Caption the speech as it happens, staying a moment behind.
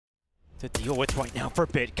to deal with right now for a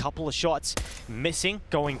bit. Couple of shots missing,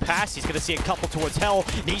 going past. He's going to see a couple towards Hell.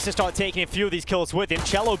 Needs to start taking a few of these kills with him.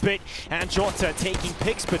 Cello Bit and Jota taking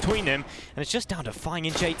picks between them. And it's just down to Fang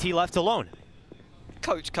and JT left alone.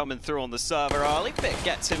 Coach coming through on the server early. Bit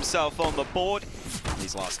gets himself on the board.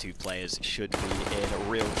 These last two players should be in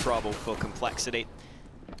real trouble for Complexity.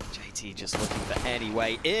 JT just looking for any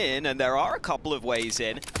way in, and there are a couple of ways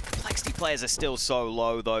in. Complexity players are still so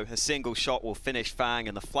low though. A single shot will finish Fang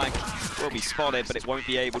and the flank will be spotted, but it won't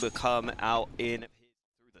be able to come out in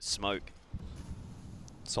through the smoke.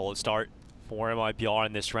 Solid start for MIBR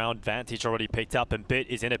in this round. Vantage already picked up and Bit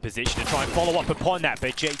is in a position to try and follow up upon that,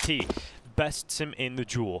 but JT bests him in the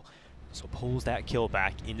duel. So pulls that kill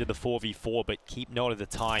back into the 4v4, but keep note of the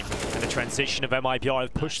time and the transition of MIBR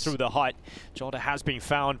have pushed through the hut. Jota has been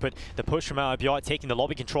found, but the push from MIBR taking the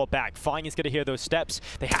lobby control back. Fang is going to hear those steps.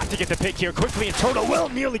 They have to get the pick here quickly, and Turtle will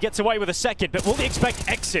nearly gets away with a second, but will they expect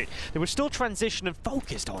exit? They were still transition and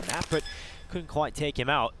focused on that, but couldn't quite take him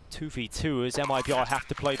out. 2v2 as MIBR have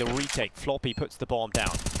to play the retake. Floppy puts the bomb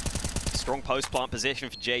down. Strong post-plant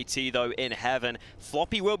position for JT though in heaven.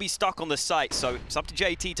 Floppy will be stuck on the site, so it's up to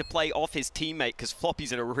JT to play off his teammate because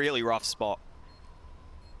Floppy's in a really rough spot.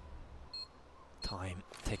 Time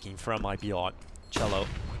ticking for MIBR. Cello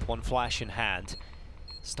with one flash in hand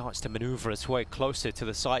starts to maneuver his way closer to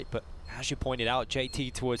the site, but as you pointed out,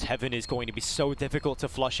 JT towards heaven is going to be so difficult to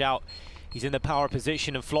flush out. He's in the power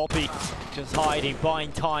position and Floppy just hiding,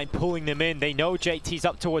 buying time, pulling them in. They know JT's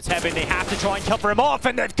up towards heaven. They have to try and cover him off,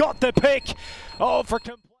 and they've got the pick. Oh, for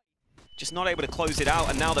just not able to close it out,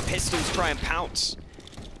 and now the pistols try and pounce.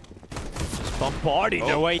 Just bombarding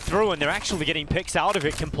their way through, and they're actually getting picks out of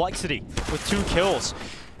it. Complexity with 2 kills.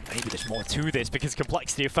 Maybe there's more to this because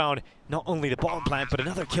Complexity have found not only the bomb plant, but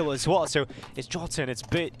another kill as well. So it's Jota and it's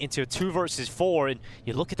Bit into a 2 versus 4. And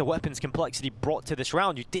you look at the weapons Complexity brought to this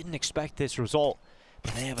round. You didn't expect this result,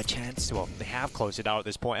 but they have a chance to, well, they have closed it out at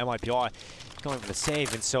this point. MIBR going for the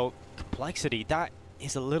save. And so Complexity, that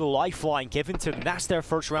is a little lifeline given to them. That's their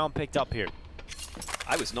first round picked up here.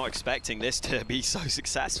 I was not expecting this to be so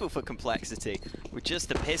successful for Complexity. With just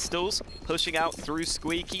the pistols pushing out through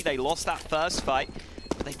Squeaky, they lost that first fight.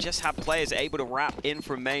 But they just have players able to wrap in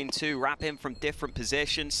from main 2, wrap in from different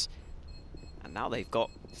positions. And now they've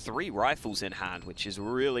got 3 rifles in hand, which is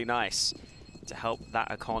really nice to help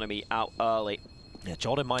that economy out early. Yeah,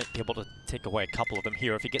 Jota might be able to take away a couple of them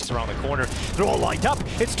here if he gets around the corner. They're all lined up.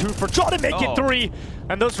 It's 2 for Jota, making 3.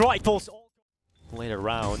 And those rifles later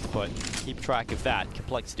round, but keep track of that.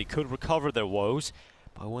 Complexity could recover their woes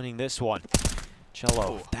by winning this one.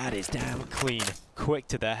 Cello, that is damn clean. Quick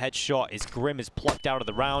to the headshot as Grim is plucked out of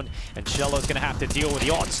the round, and Cello's going to have to deal with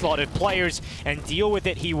the onslaught of players, and deal with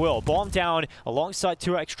it he will. Bomb down alongside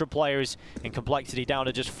 2 extra players, and Complexity down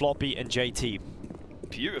to just Floppy and JT.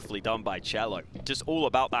 Beautifully done by Cello. Just all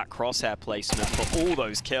about that crosshair placement for all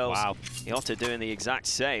those kills. Wow. Yota doing the exact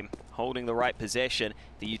same, holding the right position.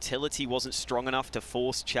 The utility wasn't strong enough to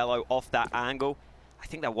force Cello off that angle. I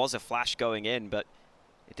think there was a flash going in, but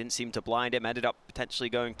it didn't seem to blind him, ended up potentially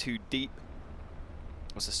going too deep.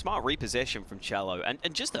 It was a smart reposition from Cello, and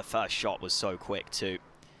just the first shot was so quick too.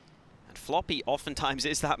 And Floppy oftentimes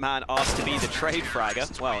is that man asked to be the trade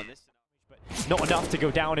fragger. Well, in this not enough to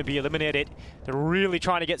go down and be eliminated. They're really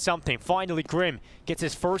trying to get something. Finally, Grim gets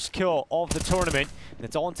his first kill of the tournament, and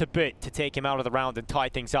it's on to Bit to take him out of the round and tie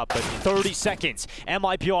things up. But 30 seconds,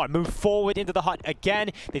 MIBR move forward into the hut again.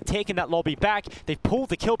 They've taken that lobby back. They've pulled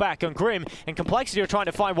the kill back on Grim, and Complexity are trying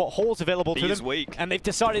to find what holes available to them. He's weak. And they've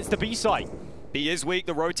decided it's the B site. He is weak,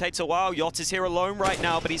 the rotates a while. Yotta's here alone right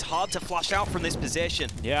now, but he's hard to flush out from this position.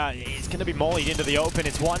 Yeah, he's going to be mollied into the open.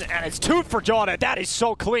 It's 1, and it's 2 for Jota. That is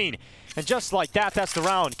so clean. And just like that, that's the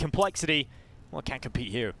round. Complexity, well, can't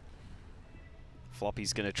compete here.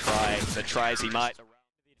 Floppy's going to try, but try as he might.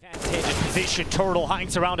 The advantageous position, Turtle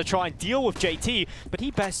hangs around to try and deal with JT, but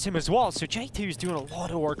he bests him as well. So JT is doing a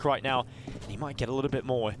lot of work right now, and he might get a little bit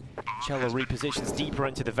more. Cello repositions deeper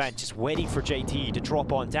into the vent, just waiting for JT to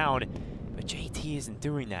drop on down. But JT isn't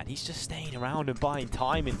doing that. He's just staying around and buying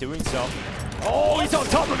time in doing so. Oh, he's on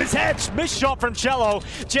top of his head. Missed shot from Cello.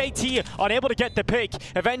 JT unable to get the pick.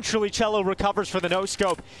 Eventually, Cello recovers for the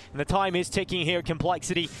no-scope. And the time is ticking here.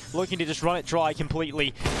 Complexity looking to just run it dry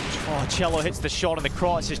completely. Oh, Cello hits the shot on the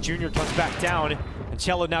cross as Junior comes back down. And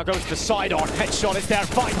Cello now goes to the side on. Headshot is there.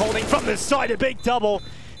 Fine holding from the side. A big double.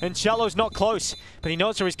 And Cello's not close, but he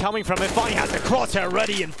knows where he's coming from. And Fine has the crosshair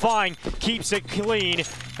ready, and Fine keeps it clean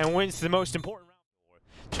and wins the most important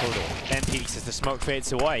round. Turtle then peeks as the smoke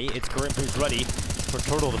fades away. It's Grim who's ready for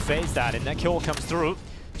Turtle to phase that, and that kill comes through.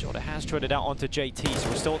 Jordan has traded out onto JT, so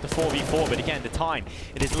we're still at the 4v4, but again, the time,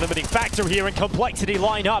 it is a limiting factor here, and Complexity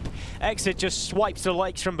line up. Exit just swipes the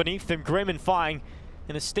legs from beneath them. Grim and Fang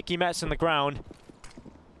in a sticky mess on the ground.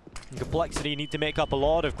 And Complexity need to make up a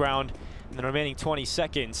lot of ground in the remaining 20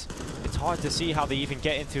 seconds. It's hard to see how they even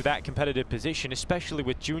get into that competitive position, especially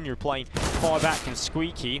with Junior playing far back from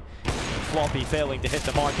Squeaky. Floppy failing to hit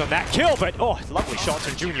the mark on that kill, but oh, lovely shots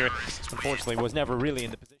from Junior. Unfortunately, was never really in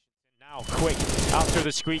the position. Now, quick, after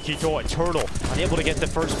the Squeaky door, Turtle unable to get the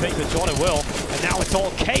first pick, but Jordan will. And now it's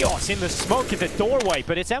all chaos in the smoke in the doorway,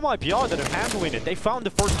 but it's MIBR that are handling it. They found the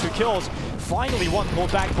first 2 kills. Finally, one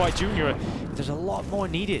pulled back by Junior. There's a lot more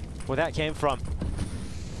needed where that came from.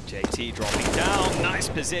 JT dropping down, nice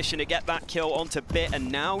position to get that kill onto Bit,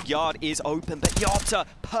 and now Yard is open, but Yopta,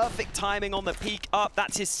 perfect timing on the peek up.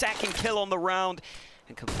 That's his second kill on the round,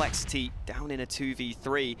 and Complexity down in a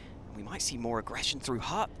 2v3. We might see more aggression through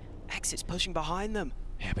Hut. Exit's pushing behind them.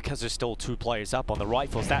 Yeah, because there's still 2 players up on the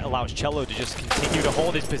rifles, that allows Cello to just continue to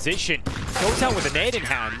hold his position. Goes out with a nade in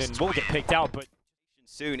hand and will get picked out, but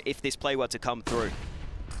soon if this play were to come through.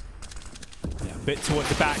 Yeah, a bit towards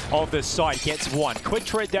the back of the side, gets one. Quick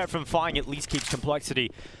trade there from Fang, at least keeps Complexity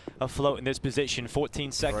afloat in this position.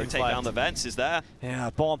 14 seconds Rotate left. down the vents is there.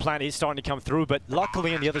 Yeah, bomb plant is starting to come through, but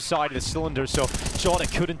luckily on the other side of the cylinder, so Jordan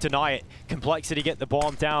couldn't deny it. Complexity get the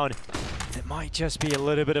bomb down. There might just be a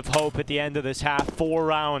little bit of hope at the end of this half. 4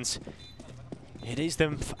 rounds. It is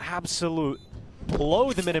the absolute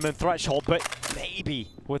below the minimum threshold, but maybe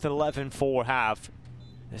with 11-4 half,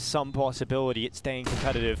 there's some possibility it's staying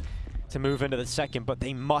competitive to move into the second, but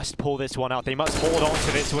they must pull this one out. They must hold on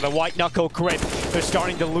to this with a white knuckle grip. They're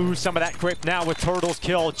starting to lose some of that grip now with Turtle's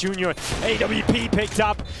kill. Junior AWP picked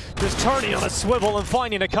up, just turning on a swivel and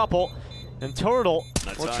finding a couple. And Turtle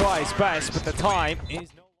will try his best, but the time is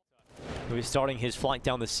no. He's starting his flight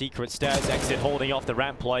down the secret stairs. Exit holding off the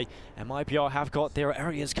ramp play. And MIBR have got their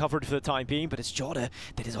areas covered for the time being, but it's Jordan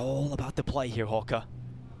that is all about the play here, Hawker.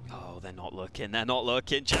 Oh, they're not looking. They're not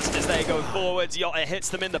looking. Just as they go forwards, Yotta hits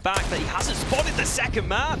them in the back, but he hasn't spotted the second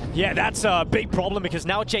man. Yeah, that's a big problem because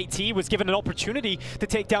now JT was given an opportunity to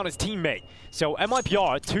take down his teammate. So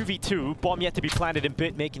MIBR 2v2, bomb yet to be planted in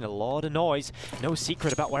Bit, making a lot of noise. No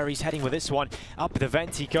secret about where he's heading with this one. Up the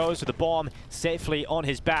vent he goes with the bomb safely on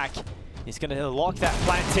his back. He's going to lock that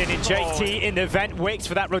plant in, and JT in the vent waits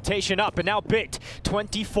for that rotation up. And now Bit,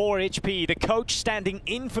 24 HP. The coach standing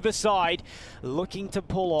in for the side, looking to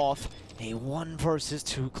pull off a 1 versus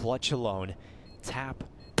 2 clutch alone. Tap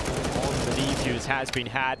on the defuse has been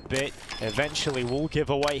had. Bit eventually will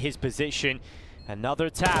give away his position. Another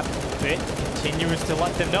tap. Bit continues to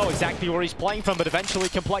let them know exactly where he's playing from, but eventually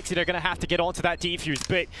Complexity are going to have to get onto that defuse.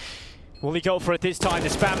 Bit, will he go for it this time? The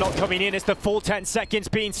spam not coming in. It's the full 10 seconds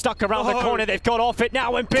being stuck around the corner. They've got off it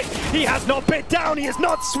now, and Bit, he has not Bit down. He has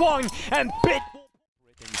not swung, and Bit,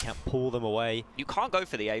 you can't pull them away. You can't go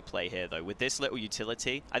for the A play here, though. With this little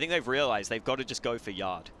utility, I think they've realized they've got to just go for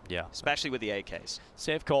Yard. Yeah. Especially with the AKs.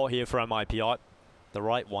 Safe call here for MIBR. The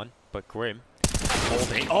right one, but Grim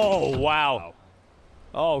holding. Oh, wow.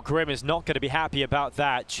 Oh, Grim is not going to be happy about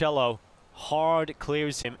that. Cello hard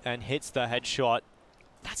clears him and hits the headshot.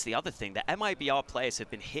 That's the other thing. The MIBR players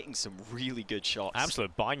have been hitting some really good shots.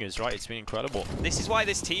 Absolute bangers, right? It's been incredible. This is why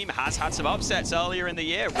this team has had some upsets earlier in the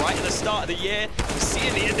year. Right at the start of the year, we're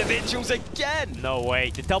seeing the individuals again. No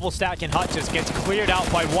way. The double stack in Hut just gets cleared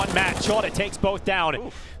out by one man. Jordan takes both down.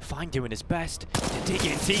 Oof. Fine doing his best to dig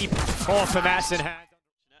in deep. Oh, for mass in hand.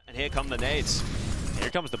 And here come the nades. Here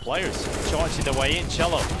comes the players. Charging their way in.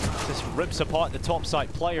 Cello just rips apart the top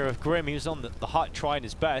side player of Grim. He was on the Hut trying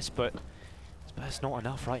his best, but that's not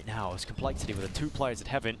enough right now. It's Complexity with the 2 players that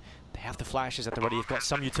haven't. They have the flashes at the ready. They've got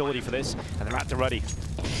some utility for this, and they're at the ready.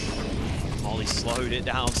 Molly slowed it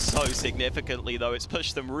down so significantly, though. It's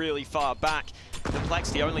pushed them really far back.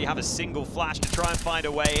 Complexity only have a single flash to try and find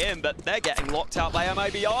a way in, but they're getting locked out by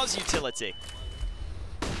MIBR's utility.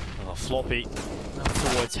 Oh, Floppy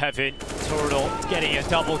towards Heaven. Turtle getting a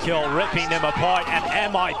double kill, ripping them apart.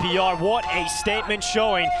 And MIBR, what a statement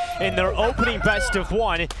showing in their opening best of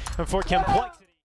 1. And for Complexity.